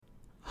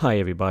Hi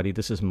everybody,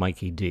 this is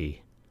Mikey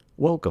D.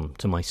 Welcome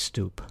to my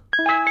stoop.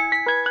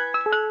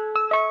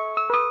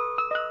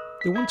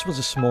 There once was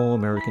a small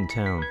American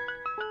town,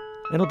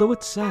 and although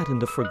it sat in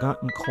the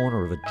forgotten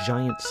corner of a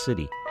giant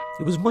city,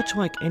 it was much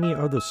like any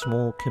other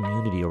small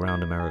community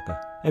around America.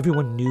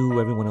 Everyone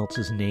knew everyone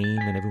else's name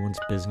and everyone's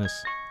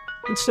business.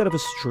 Instead of a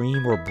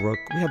stream or a brook,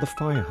 we had the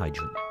fire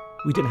hydrant.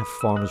 We didn't have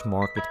farmers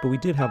markets, but we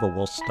did have a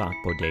well-stocked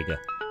bodega.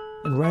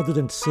 And rather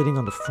than sitting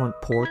on the front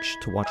porch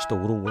to watch the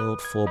little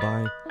world flow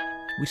by,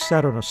 we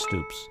sat on our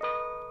stoops.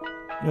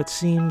 It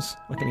seems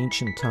like an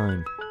ancient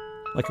time,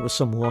 like it was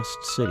some lost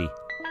city.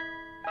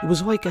 It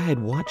was like I had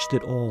watched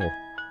it all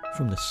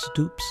from the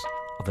stoops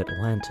of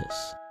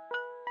Atlantis.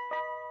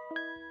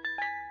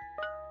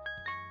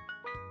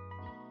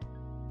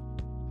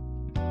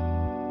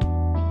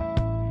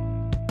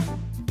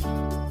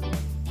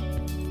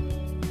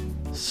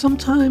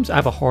 Sometimes I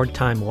have a hard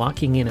time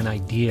locking in an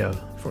idea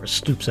for a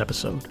Stoops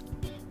episode.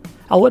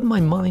 I'll let my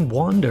mind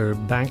wander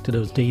back to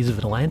those days of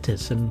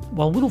Atlantis, and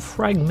while little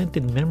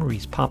fragmented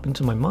memories pop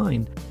into my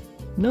mind,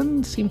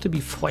 none seem to be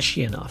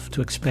fleshy enough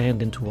to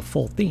expand into a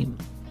full theme.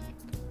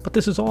 But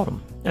this is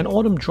autumn, and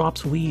autumn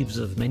drops leaves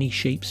of many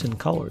shapes and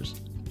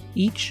colors,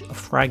 each a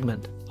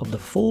fragment of the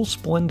full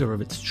splendor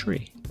of its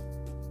tree.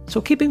 So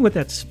keeping with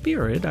that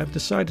spirit, I've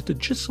decided to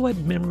just let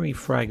memory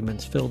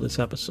fragments fill this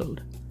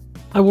episode.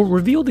 I will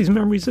reveal these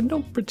memories in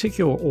no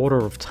particular order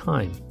of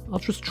time. I'll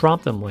just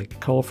drop them like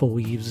colorful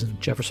leaves in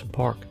Jefferson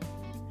Park.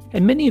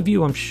 And many of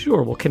you, I'm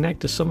sure, will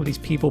connect to some of these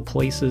people,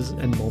 places,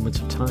 and moments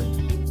of time.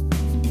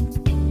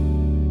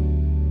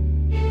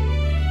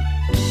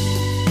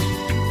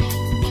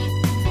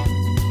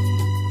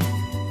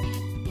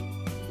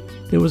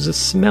 There was a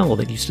smell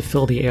that used to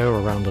fill the air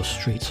around those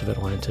streets of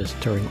Atlantis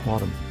during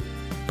autumn.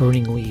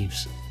 Burning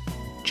leaves.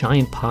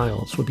 Giant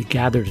piles would be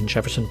gathered in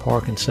Jefferson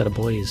Park and set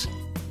ablaze.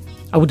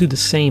 I would do the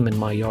same in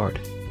my yard.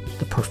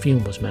 The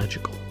perfume was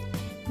magical.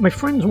 My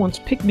friends once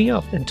picked me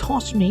up and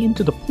tossed me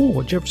into the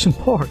pool at Jefferson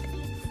Park,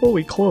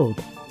 fully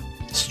clothed.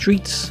 The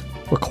streets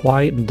were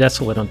quiet and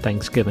desolate on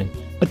Thanksgiving.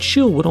 A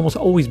chill would almost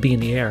always be in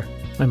the air.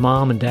 My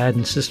mom and dad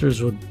and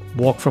sisters would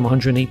walk from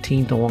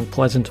 118th along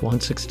Pleasant to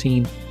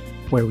 116,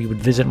 where we would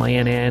visit my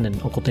Aunt Ann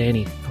and Uncle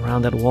Danny.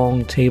 Around that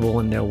long table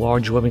in their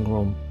large living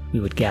room,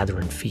 we would gather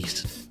and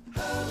feast.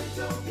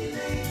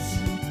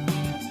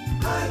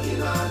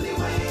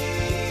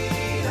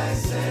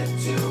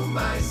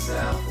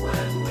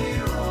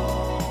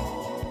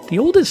 The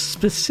oldest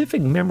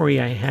specific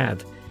memory I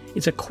have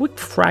is a quick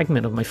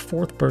fragment of my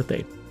 4th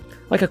birthday,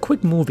 like a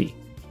quick movie.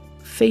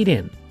 Fade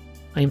in.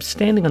 I am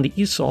standing on the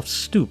Esoft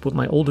stoop with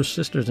my older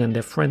sisters and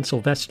their friend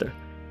Sylvester,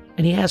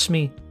 and he asks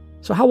me,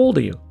 "So how old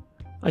are you?"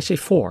 I say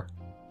 4.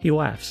 He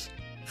laughs.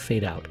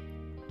 Fade out.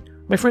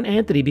 My friend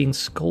Anthony being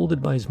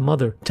scolded by his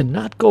mother to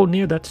not go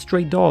near that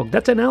stray dog.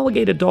 "That's an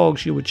alligator dog,"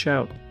 she would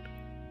shout.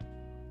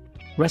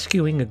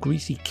 Rescuing a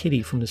greasy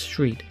kitty from the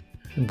street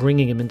and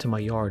bringing him into my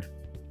yard,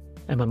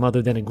 and my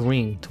mother then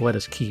agreeing to let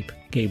us keep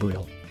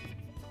Gabriel.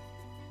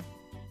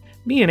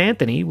 Me and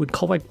Anthony would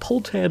collect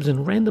pull tabs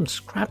and random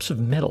scraps of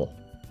metal.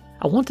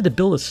 I wanted to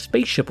build a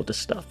spaceship with the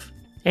stuff.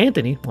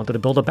 Anthony wanted to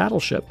build a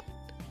battleship,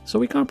 so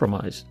we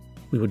compromised.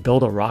 We would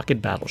build a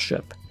rocket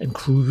battleship and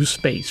cruise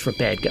space for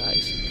bad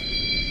guys.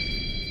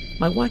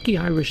 My wacky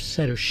Irish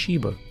setter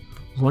Sheba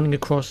running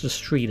across the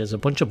street as a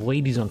bunch of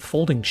ladies on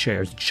folding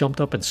chairs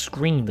jumped up and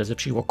screamed as if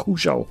she were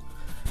Cujo.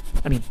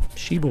 I mean,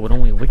 Sheba would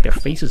only lick their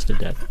faces to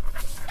death.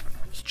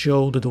 It's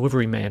Joe, the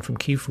delivery man from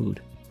Key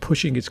Food,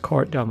 pushing his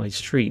cart down my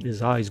street,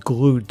 his eyes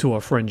glued to our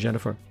friend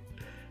Jennifer.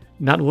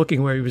 Not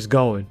looking where he was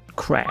going,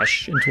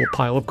 crash into a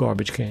pile of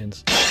garbage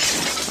cans.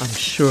 I'm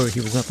sure he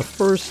was not the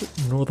first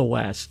nor the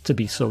last to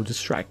be so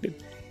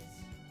distracted.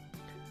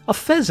 A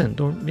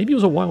pheasant, or maybe it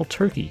was a wild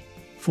turkey,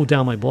 flew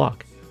down my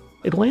block.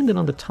 It landed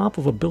on the top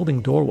of a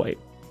building doorway.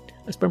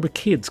 I just remember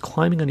kids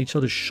climbing on each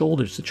other's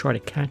shoulders to try to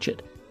catch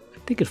it. I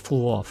think it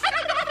flew off.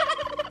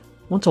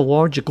 Once a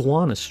large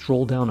iguana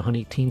strolled down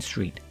 118th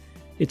Street.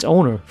 Its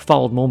owner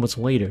followed moments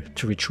later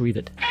to retrieve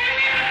it.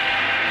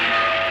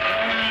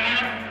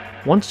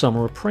 One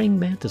summer, a praying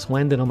mantis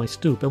landed on my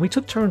stoop, and we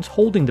took turns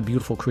holding the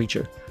beautiful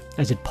creature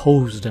as it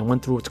posed and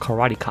went through its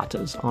karate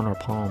katas on our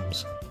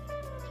palms.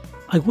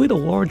 I lit a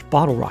large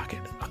bottle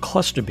rocket, a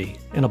cluster bee,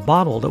 in a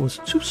bottle that was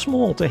too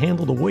small to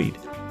handle the weight.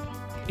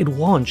 It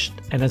launched,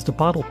 and as the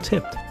bottle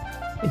tipped,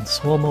 in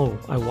slow-mo,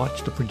 I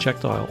watched the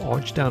projectile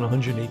arch down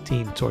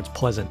 118 towards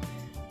Pleasant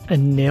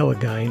and nail a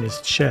guy in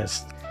his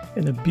chest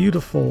in a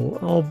beautiful,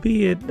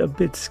 albeit a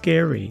bit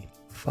scary,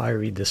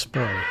 fiery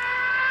display.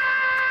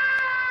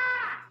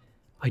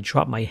 I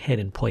dropped my head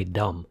and played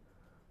dumb,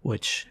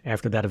 which,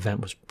 after that event,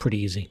 was pretty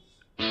easy.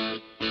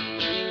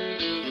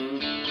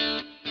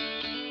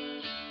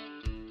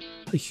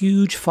 A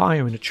huge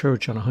fire in a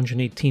church on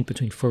 118th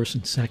between 1st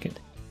and 2nd.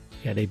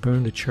 Yeah, they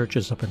burned the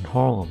churches up in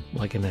Harlem,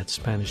 like in that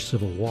Spanish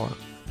Civil War,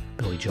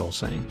 Billy Joel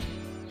sang.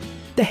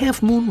 The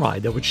half-moon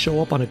ride that would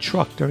show up on a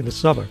truck during the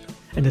summer,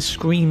 and the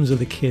screams of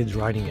the kids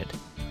riding it.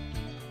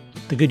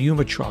 The Good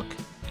Humor truck,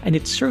 and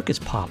its circus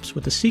pops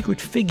with a secret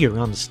figure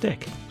on the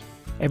stick.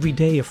 Every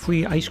day a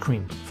free ice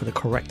cream for the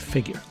correct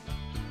figure.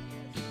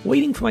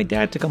 Waiting for my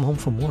dad to come home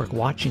from work,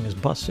 watching as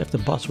bus after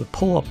bus would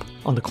pull up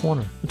on the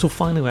corner until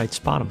finally I'd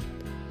spot him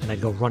and I'd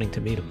go running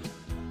to meet him.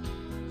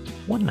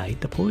 One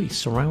night, the police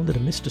surrounded a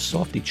Mr.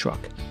 Softy truck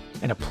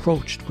and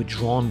approached with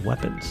drawn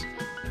weapons.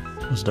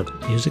 Was the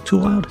music too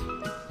loud?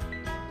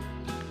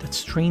 That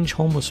strange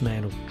homeless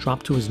man who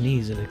dropped to his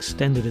knees and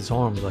extended his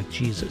arms like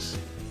Jesus.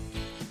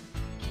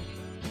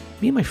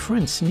 Me and my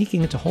friend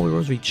sneaking into Holy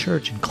Rosary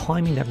Church and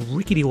climbing that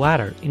rickety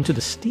ladder into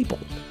the steeple,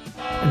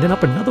 and then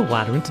up another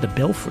ladder into the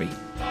belfry.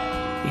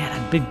 Yeah,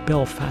 that big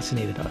bell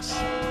fascinated us.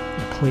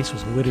 And the place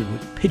was littered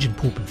with pigeon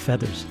poop and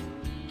feathers,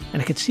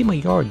 and I could see my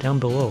yard down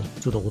below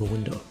through the little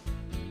window.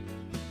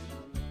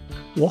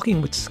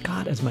 Walking with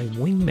Scott as my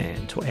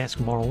wingman to ask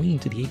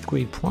Marlene to the 8th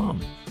grade prom,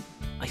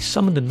 I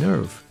summoned a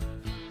nerve,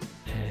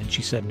 and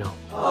she said no.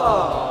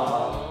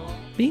 Aww.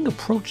 Being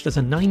approached as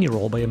a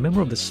 9-year-old by a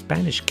member of the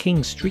Spanish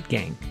King street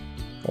gang,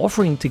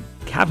 offering to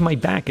have my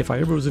back if I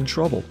ever was in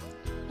trouble,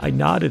 I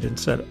nodded and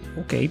said,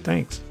 okay,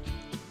 thanks.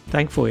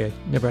 Thankfully, I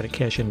never had to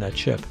cash in that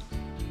chip.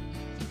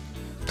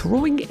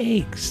 Throwing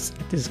eggs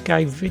at this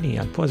guy Vinny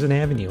on Pleasant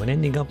Avenue and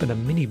ending up in a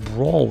mini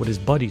brawl with his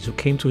buddies who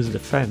came to his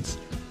defense.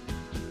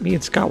 Me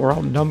and Scott were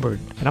outnumbered,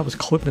 and I was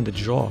clipped in the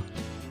jaw.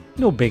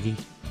 No biggie.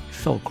 It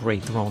felt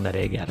great throwing that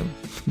egg at him.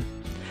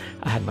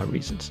 I had my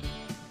reasons.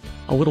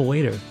 A little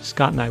later,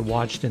 Scott and I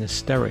watched in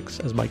hysterics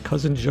as my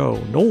cousin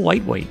Joe, no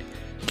lightweight,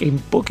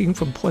 came booking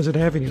from Pleasant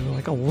Avenue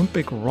like an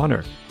Olympic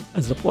runner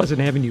as the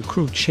Pleasant Avenue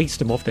crew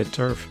chased him off their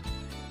turf.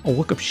 A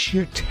look of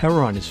sheer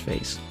terror on his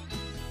face.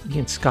 Me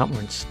and Scott were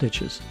in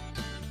stitches.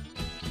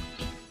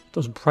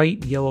 Those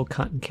bright yellow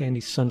cotton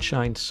candy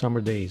sunshine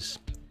summer days,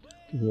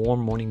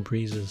 warm morning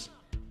breezes,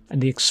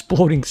 and the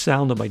exploding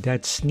sound of my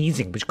dad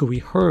sneezing, which could be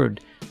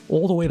heard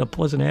all the way to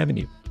Pleasant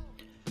Avenue.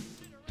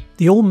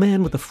 The old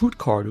man with the fruit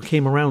cart who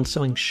came around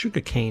selling sugar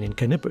cane and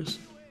canippers.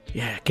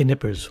 Yeah,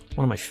 canippers,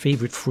 one of my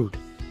favorite fruit.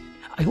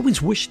 I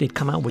always wished they'd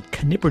come out with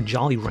Knipper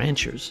Jolly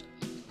Ranchers.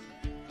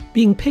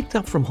 Being picked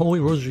up from Holy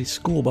Rosary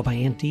School by my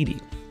Aunt Dee Dee,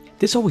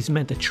 this always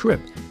meant a trip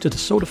to the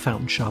soda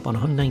fountain shop on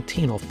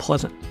 119 off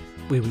Pleasant,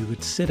 where we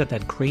would sit at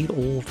that great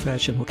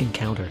old-fashioned looking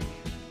counter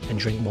and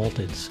drink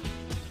malteds.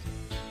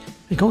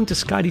 And going to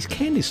Scotty's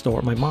candy store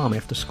with my mom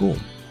after school.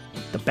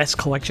 The best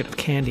collection of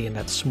candy in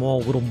that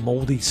small little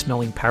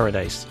moldy-smelling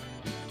paradise.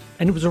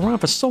 And it was around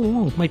for so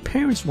long, my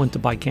parents went to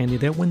buy candy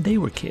there when they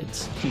were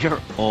kids. You're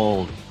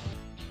old.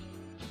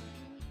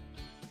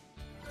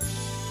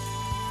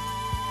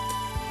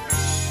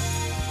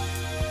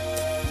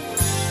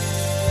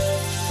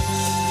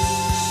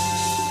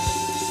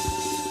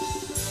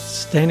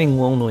 Standing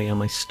lonely on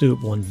my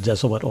stoop one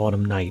desolate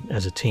autumn night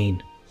as a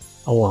teen,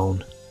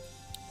 alone.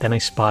 Then I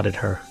spotted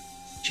her.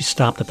 She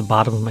stopped at the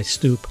bottom of my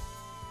stoop,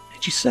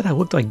 and she said I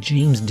looked like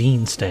James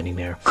Dean standing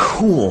there.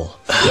 Cool.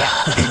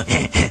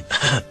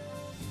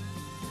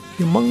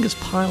 Humongous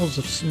piles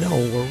of snow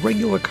were a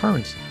regular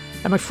occurrence,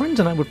 and my friends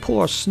and I would pull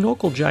our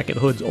snorkel jacket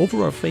hoods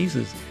over our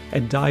faces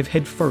and dive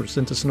headfirst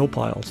into snow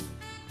piles.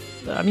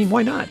 I mean,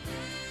 why not?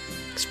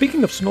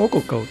 Speaking of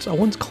snorkel coats, I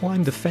once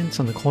climbed the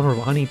fence on the corner of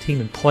Huntington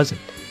and Pleasant,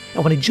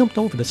 and when I jumped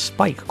over, the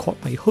spike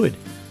caught my hood,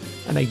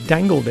 and I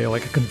dangled there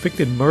like a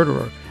convicted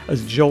murderer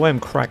as Joe M.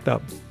 cracked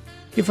up.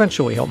 He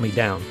eventually helped me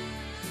down.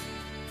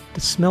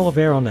 The smell of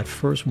air on that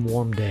first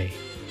warm day,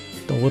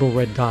 the little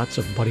red dots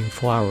of budding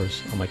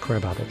flowers on my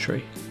crabapple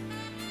tree.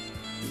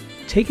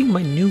 Taking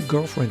my new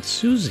girlfriend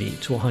Susie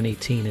to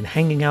 118 and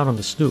hanging out on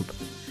the stoop.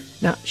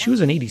 Now, she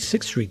was an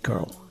 86th Street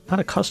girl, not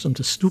accustomed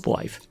to stoop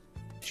life.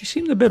 She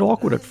seemed a bit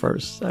awkward at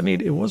first. I mean,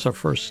 it was her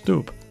first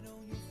stoop.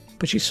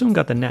 But she soon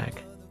got the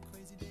knack.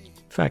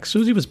 In fact,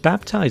 Susie was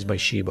baptized by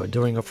Sheba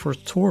during her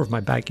first tour of my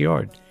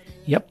backyard.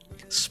 Yep,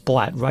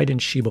 splat right in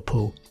Sheba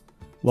poo.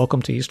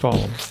 Welcome to East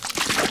Harlem.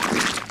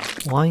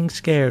 Lying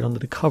scared under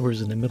the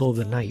covers in the middle of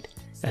the night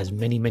as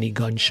many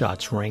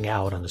gunshots rang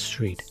out on the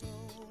street.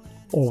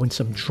 Or when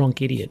some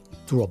drunk idiot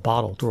threw a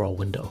bottle through our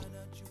window.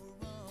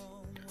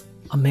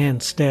 A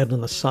man stabbed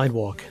on the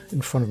sidewalk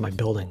in front of my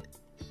building,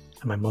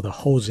 and my mother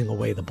hosing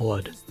away the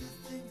blood.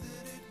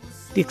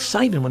 The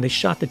excitement when they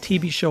shot the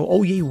TV show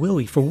Oh Ye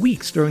Willie for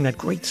weeks during that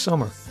great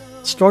summer.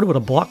 It started with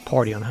a block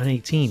party on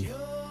 118.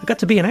 I got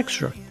to be an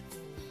extra,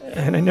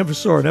 and I never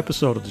saw an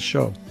episode of the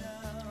show.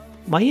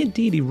 My Aunt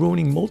Dee Dee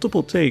ruining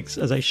multiple takes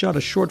as I shot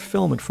a short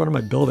film in front of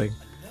my building.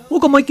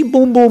 Look at Mikey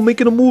Boom Boom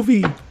making a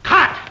movie!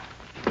 Cut!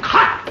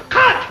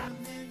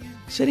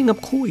 Setting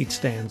up Kool-Aid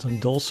stands on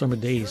dull summer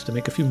days to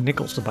make a few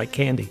nickels to buy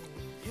candy.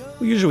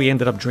 We usually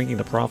ended up drinking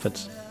the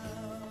profits.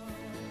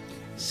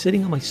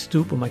 Sitting on my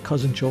stoop with my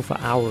cousin Joe for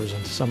hours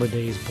on summer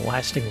days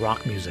blasting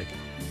rock music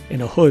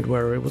in a hood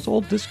where it was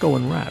all disco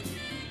and rap.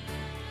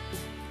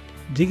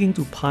 Digging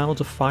through piles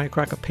of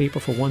firecracker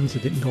paper for ones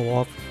that didn't go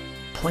off.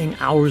 Playing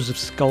hours of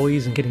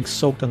Scullies and getting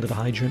soaked under the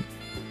hydrant.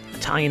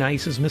 Italian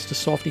Ices, Mr.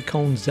 Softy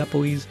Cones,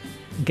 Zeppelis,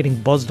 and getting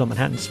buzzed on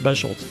Manhattan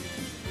Specials.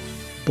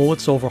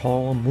 Bullets over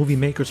Harlem, movie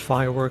makers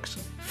fireworks,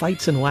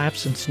 fights and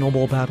laps and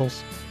snowball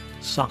battles,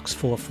 socks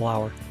full of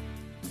flour.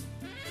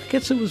 I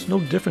guess it was no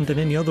different than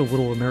any other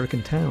little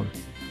American town.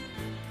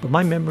 but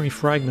my memory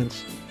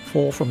fragments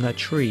fall from that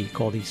tree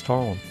called East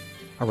Harlem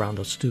around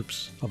the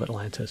stoops of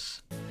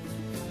Atlantis.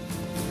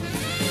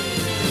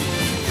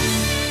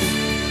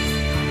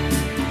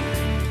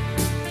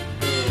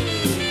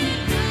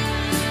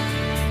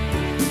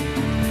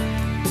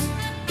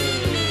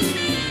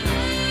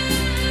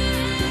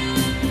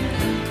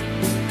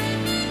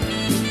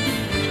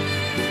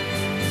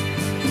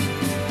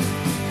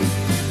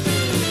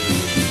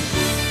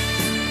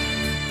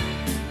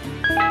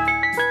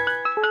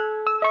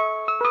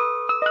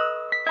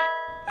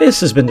 This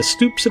has been the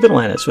Stoops of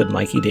Atlantis with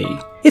Mikey D.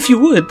 If you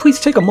would, please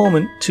take a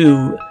moment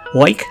to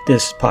like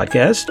this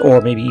podcast, or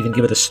maybe even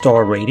give it a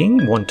star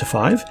rating, 1 to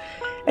 5.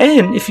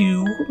 And if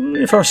you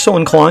are so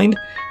inclined,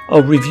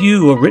 a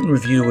written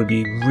review would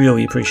be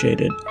really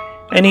appreciated.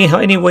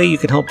 Any way you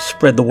can help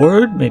spread the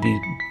word,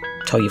 maybe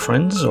tell your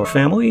friends or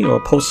family,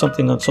 or post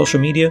something on social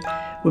media,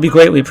 would be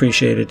greatly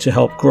appreciated to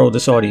help grow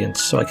this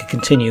audience so I can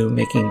continue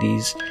making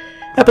these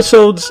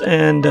episodes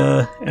and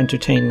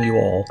entertain you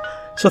all.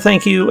 So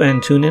thank you,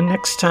 and tune in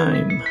next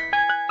time.